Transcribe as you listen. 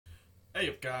Hey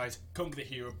up guys, Kong the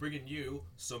Hero bringing you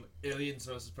some Aliens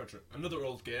vs Predator. Another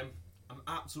old game. I'm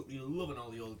absolutely loving all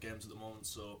the old games at the moment,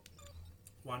 so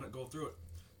why not go through it?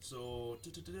 So,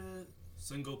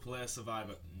 single player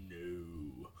survivor.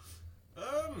 No.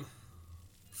 Um,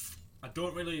 I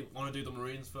don't really want to do the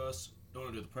Marines first, don't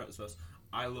want to do the Predators first.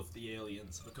 I love the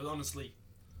Aliens, because honestly,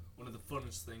 one of the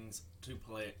funnest things to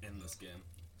play in this game.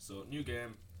 So, new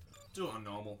game, do it on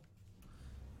normal.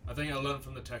 I think I learned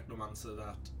from the Technomancer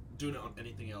that doing it on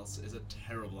anything else is a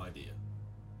terrible idea.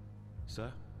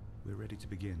 Sir, we're ready to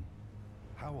begin.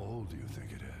 How old do you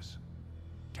think it is?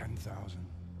 10,000?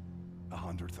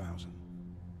 100,000?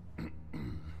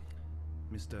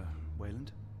 Mr.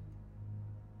 Wayland?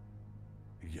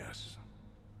 Yes.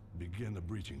 Begin the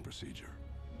breaching procedure.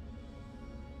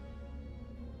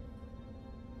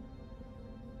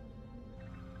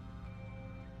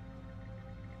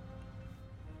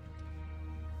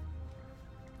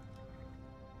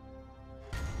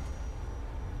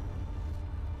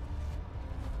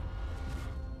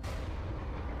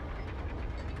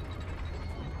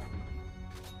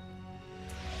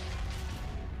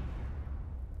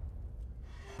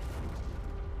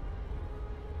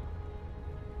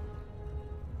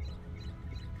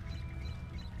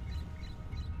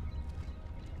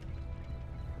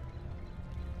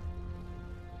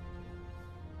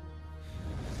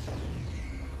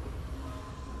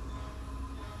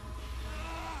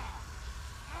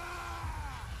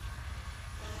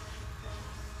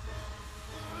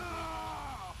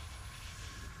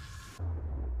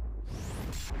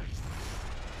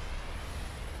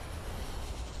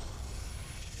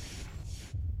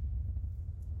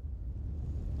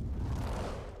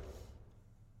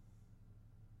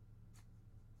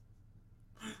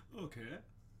 Okay.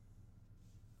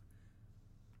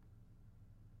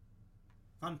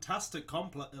 Fantastic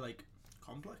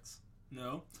complex?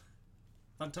 No.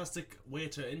 Fantastic way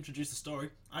to introduce the story.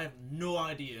 I have no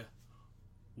idea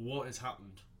what has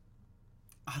happened.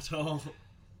 At all.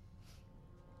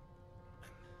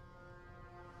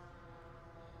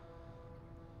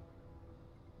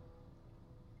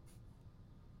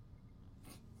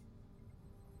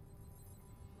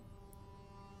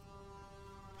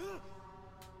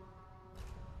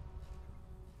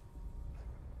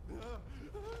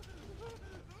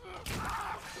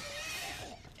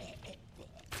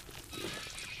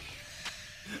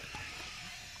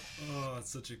 Oh, it's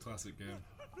such a classic game.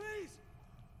 Please!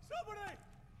 Somebody!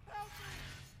 Help me!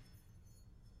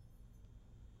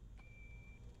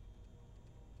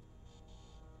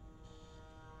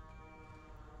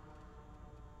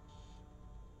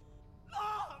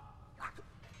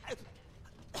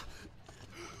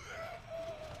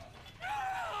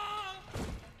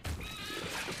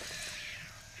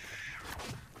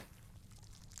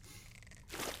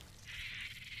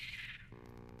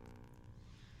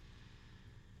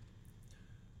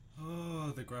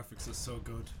 Oh, the graphics are so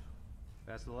good.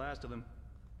 That's the last of them.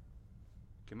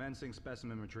 Commencing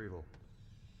specimen retrieval.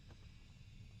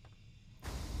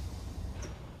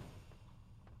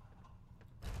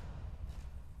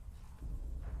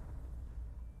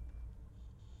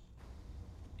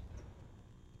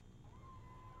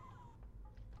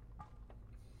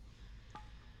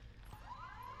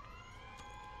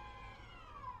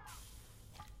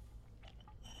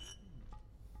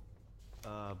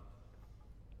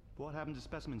 What happened to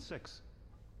specimen 6?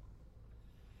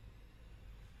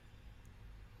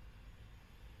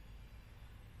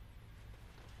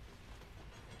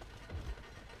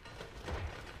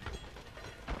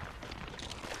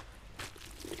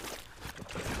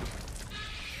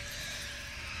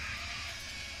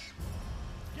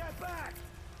 Get back!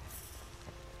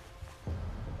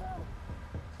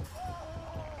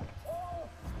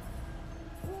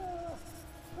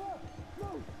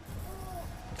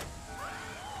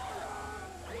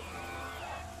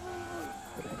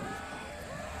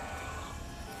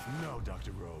 No,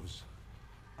 Dr. Rose.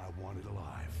 I want it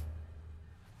alive.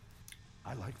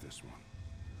 I like this one.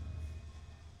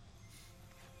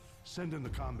 Send in the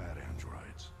combat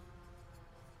androids.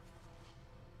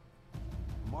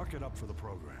 Mark it up for the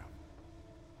program.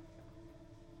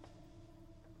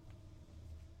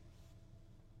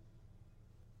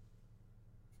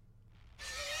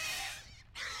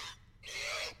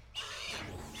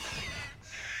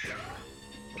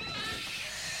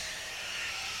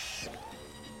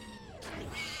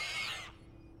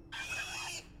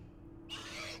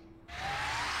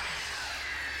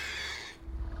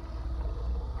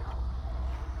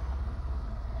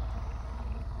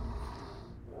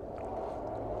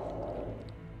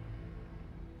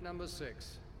 Number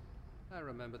 6. I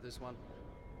remember this one.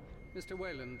 Mr.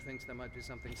 Wayland thinks there might be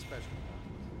something special about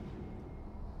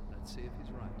it. Let's Let's see if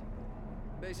he's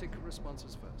right. Basic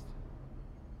responses first.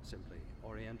 Simply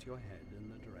orient your head in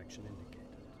the direction indicated.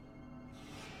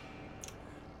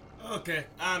 Okay,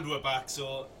 and we're back.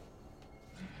 So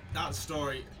that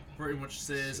story pretty much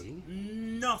says See?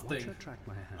 nothing Watch her track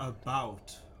my hand.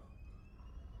 about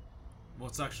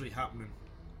what's actually happening.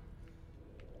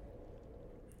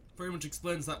 Pretty much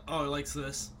explains that, oh, he likes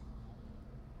this.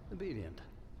 Obedient.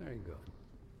 Very good.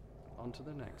 On to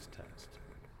the next text.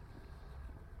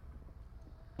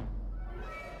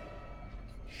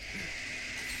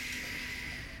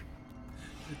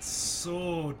 It's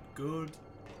so good.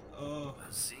 Oh,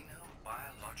 A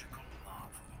xenobiological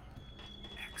marvel.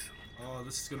 Excellent. oh,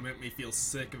 this is gonna make me feel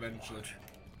sick eventually.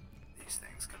 These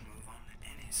things can move on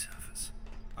any surface.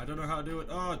 I don't know how to do it.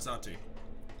 Oh, it's RT.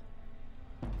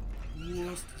 What?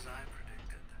 Just as I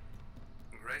predicted.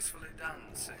 Gracefully done,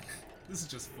 6. This is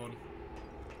just fun.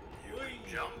 You can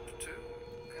jump too.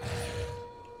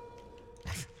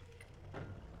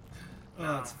 Oh,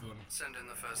 that's fun. Send in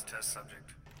the first test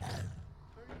subject. Where are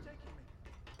you taking me?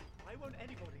 Why won't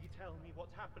anybody tell me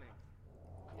what's happening?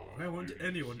 Why won't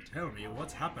anyone tell me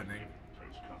what's happening?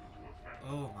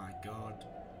 Oh my god.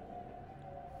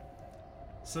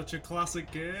 Such a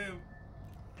classic game.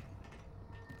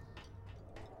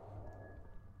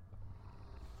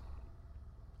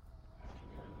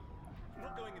 I'm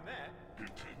not going in there.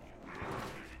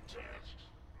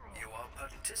 You are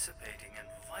participating in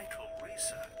vital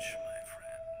research, my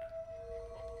friend.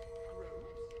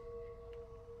 Rose?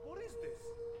 What is this?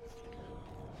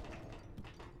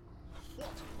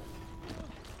 What?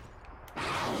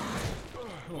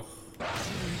 Oh.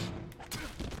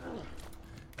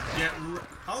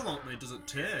 How long does it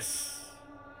take? An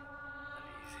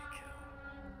easy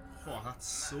kill. Oh, that's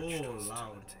so Matched loud.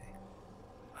 hostility.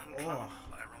 Unclouded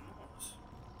by remorse.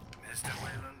 Mr.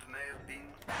 Wayland may have been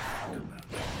right about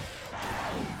it.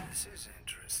 This is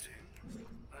interesting.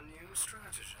 A new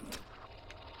stratagem.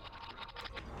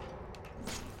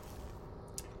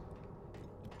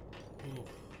 Oh.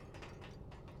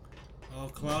 Oh,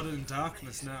 clouded in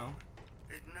darkness now.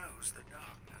 It knows the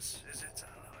darkness is its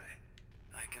ally.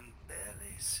 I can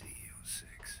barely see you,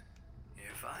 6.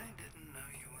 If I didn't know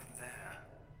you were there,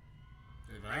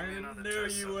 If Bring I me didn't another know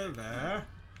test you were subject. there.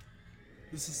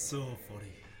 This is so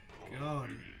funny. God.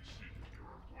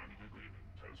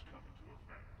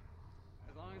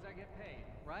 As long as I get paid,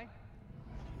 right?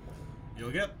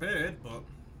 You'll get paid, but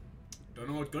don't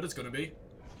know what good it's gonna be. It's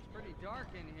pretty dark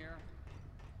in here.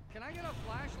 Can I get a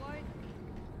flashlight?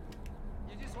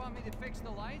 You just want me to fix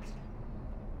the lights?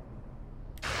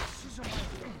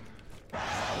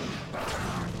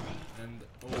 And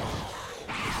oh.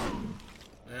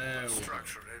 There we go.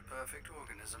 structurally perfect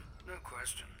organism, no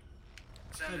question.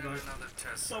 Send in Hey, guys. another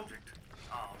test Bump. subject.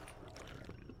 Armed.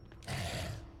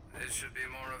 This should be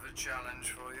more of a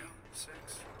challenge for you, 6.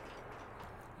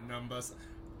 Numbers.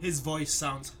 His voice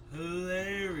sounds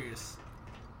hilarious.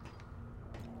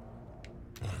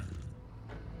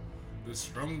 The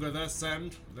stronger their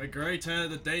scent, the greater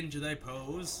the danger they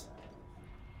pose.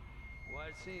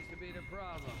 What seems to be the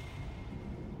problem?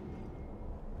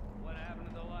 What happened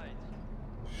to the lights?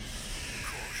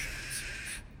 Caution,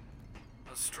 6.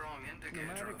 A strong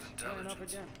indicator of Pneumatics turning up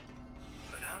intelligence. again.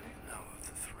 But how do you know of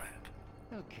the threat?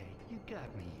 Okay, you got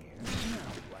me here.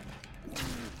 Now what?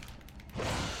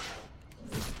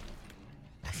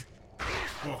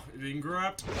 Oh, being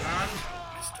grabbed and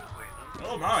Mr. Wayland.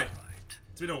 oh my! Right.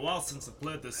 It's been a while since I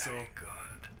played this, so Very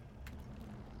good.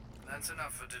 That's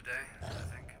enough for today, I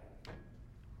think.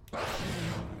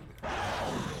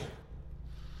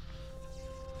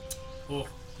 oh,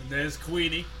 and there's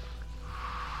Queenie.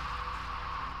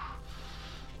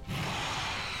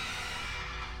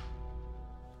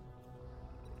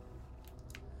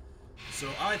 So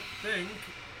I think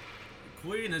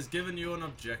Queen has given you an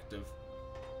objective.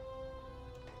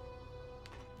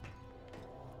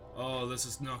 Oh, this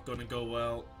is not going to go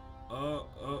well.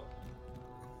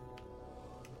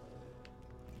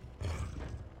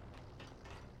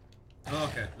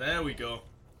 Okay, there we go.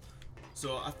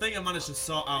 So I think I managed to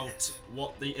sort out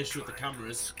what the issue with the camera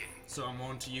is. So I'm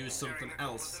going to use something Hearing the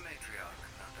call of else. the matriarch,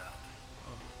 no doubt.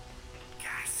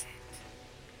 Gas it.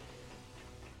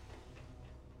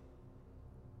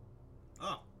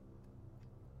 Ah.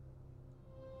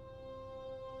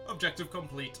 Objective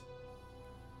complete.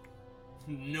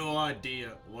 No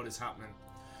idea what is happening.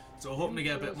 So hoping to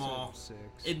get a bit more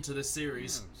into the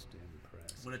series. Most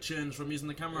impressed. I'm going to change from using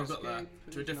the camera I've got there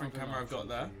to a different camera I've got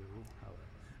there.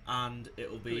 And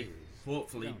it'll be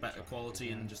hopefully better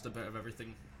quality and just a bit of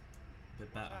everything. A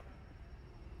bit better.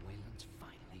 Wayland's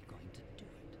finally going to do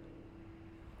it.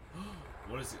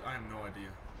 What is it? I have no idea.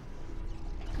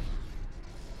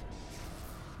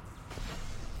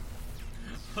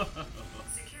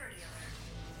 Security alert.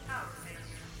 Power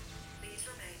failure. Please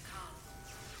remain calm.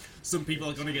 Some people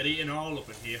are gonna get eaten all up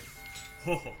in here.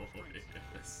 Oh,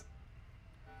 yes.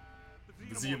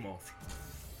 The Xenomorph.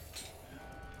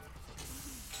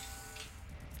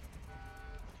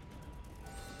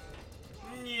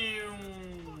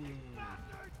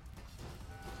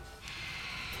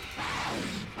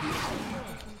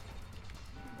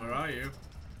 Where are you?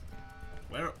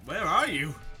 Where are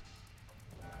you?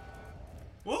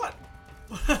 What?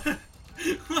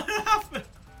 What happened?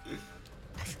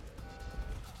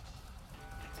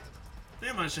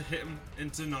 They managed to hit him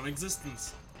into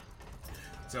non-existence.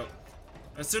 So,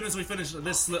 as soon as we finish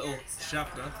this little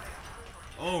chapter,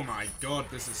 oh my god,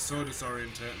 this is so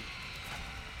disorientating.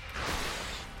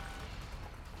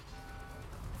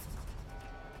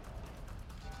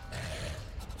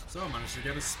 So I managed to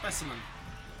get a specimen.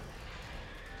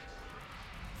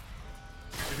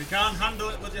 If you can't handle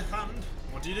it with your hand,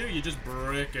 what do? You just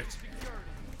break it.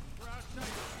 We're outside the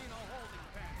Casino holding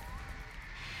pen.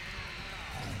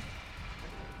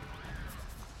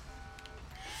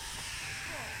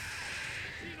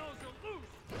 Casinos are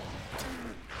loose.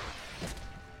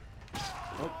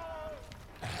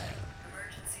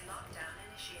 Emergency lockdown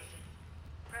initiated.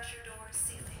 Pressure doors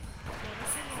sealing.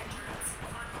 Sending turrets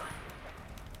online.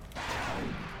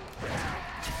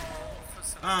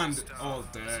 And all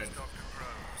dead. Dr.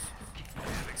 Rose. You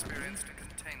have experienced a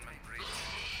containment breach.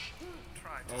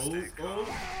 Try to Oh, stay calm. oh.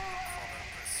 Follow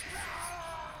procedures.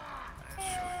 I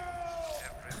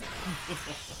assure you, everything.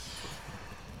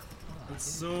 It's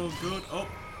so good. Oh.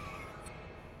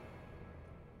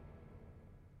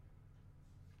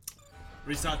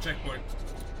 Restart checkpoint.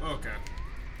 Okay.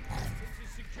 This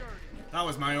is security. That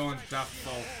was my own daft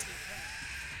fault.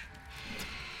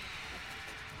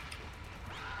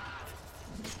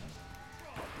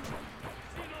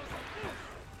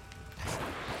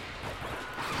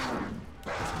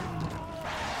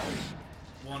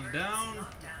 One down.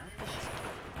 Lockdown initiated.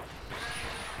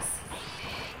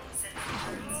 Sending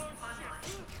turrets online.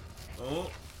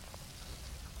 Oh.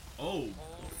 Oh.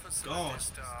 All facility God.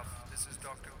 staff, this is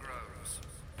Dr. Groves.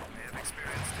 May have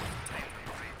experienced a containment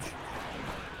breach.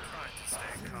 Try to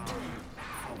stay calm.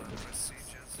 Follow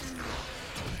procedures. I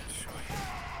assure you,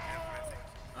 everything.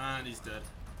 And he's dead.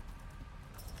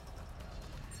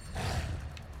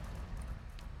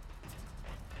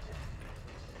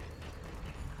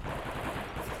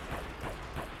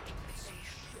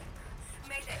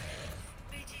 Mayday.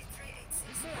 BG-386.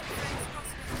 Friends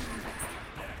possible contact.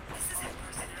 This is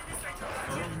Empress Administrator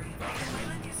Guardian.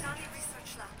 Island Usagi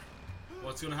Research Lab.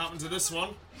 What's gonna happen to this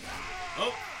one?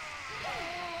 Oh.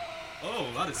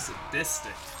 Oh, that is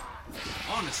sadistic.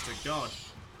 Honest to God.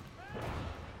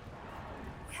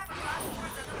 We have a blast for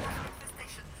Xenomorph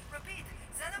infestation. Repeat,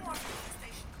 Xenomorph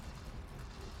infestation.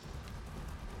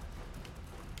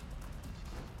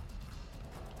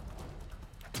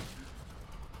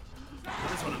 I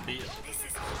just want to beat it. This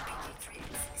is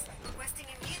BG-386. Requesting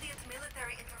immediate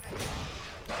military intervention.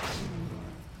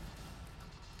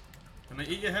 Can I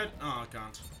eat your head? Oh, I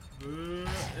can't.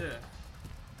 Yeah.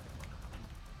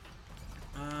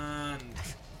 And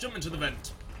jump into the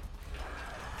vent.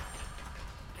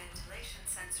 Ventilation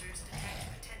sensors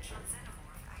detect potential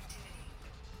Xenomorph activity.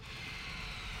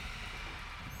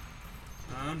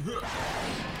 And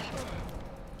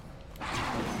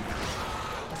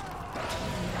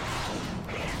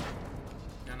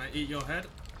can I eat your head?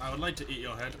 I would like to eat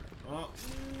your head. Oh,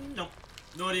 no.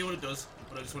 No idea what it does,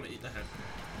 but I just want to eat the head.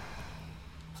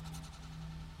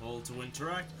 Hold to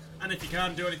interact. And if you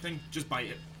can't do anything, just bite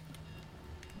it.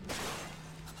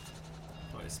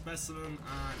 Bite a specimen,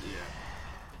 and yeah.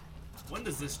 When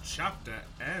does this chapter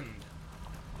end?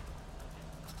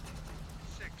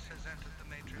 6 has entered the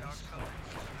matriarch's home.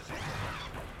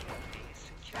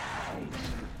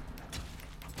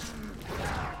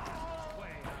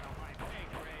 Way out of my pay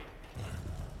grade.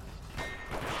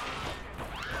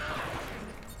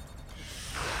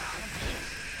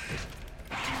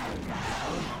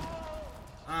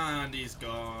 And he's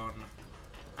gone.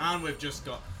 And we've just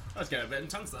got... Let's get a bit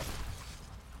intense there.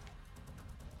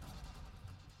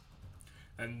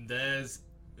 And there's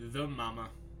the mama.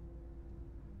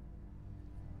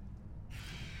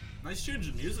 Nice change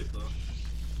in music though.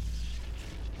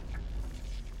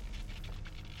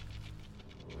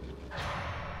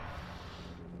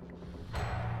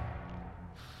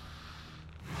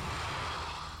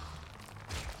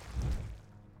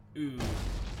 Ooh.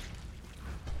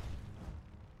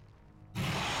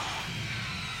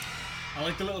 I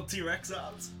like the little T-Rex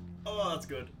arms. Oh, that's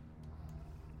good.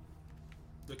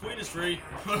 The queen is free.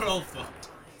 We're all fucked.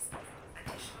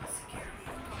 Additional security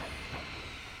required.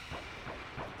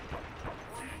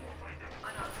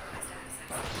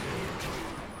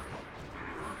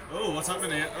 What's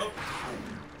happening here? Oh.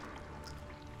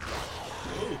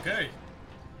 Okay.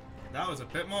 That was a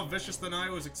bit more vicious than I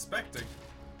was expecting.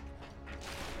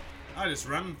 I just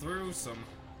ran through some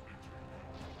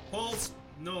holes.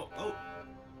 No. Oh.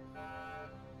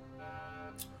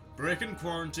 Breaking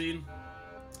quarantine.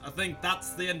 I think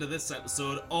that's the end of this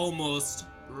episode. Almost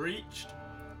reached.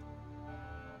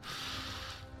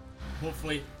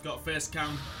 Hopefully got a face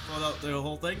cam for the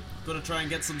whole thing. Gonna try and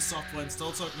get some software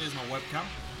installed so I can use my webcam.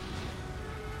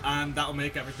 And that'll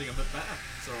make everything a bit better.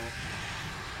 So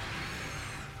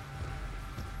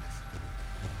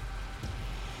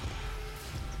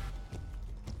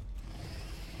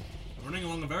running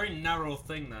along a very narrow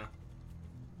thing there.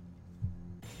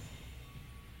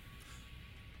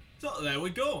 So there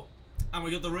we go. And we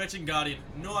got the Raging Guardian.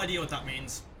 No idea what that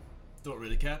means. Don't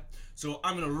really care. So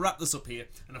I'm going to wrap this up here.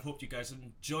 And I hope you guys have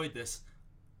enjoyed this.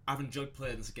 I've enjoyed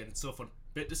playing this again. It's so fun.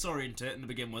 Bit disorientating to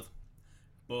begin with.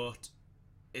 But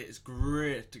it's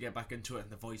great to get back into it. And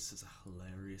the voices are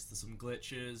hilarious. There's some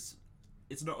glitches.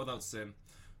 It's not without sin.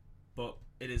 But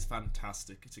it is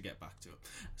fantastic to get back to it.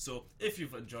 So if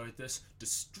you've enjoyed this,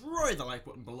 destroy the like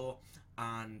button below.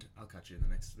 And I'll catch you in the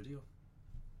next video.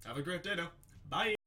 Have a great day now. Bye.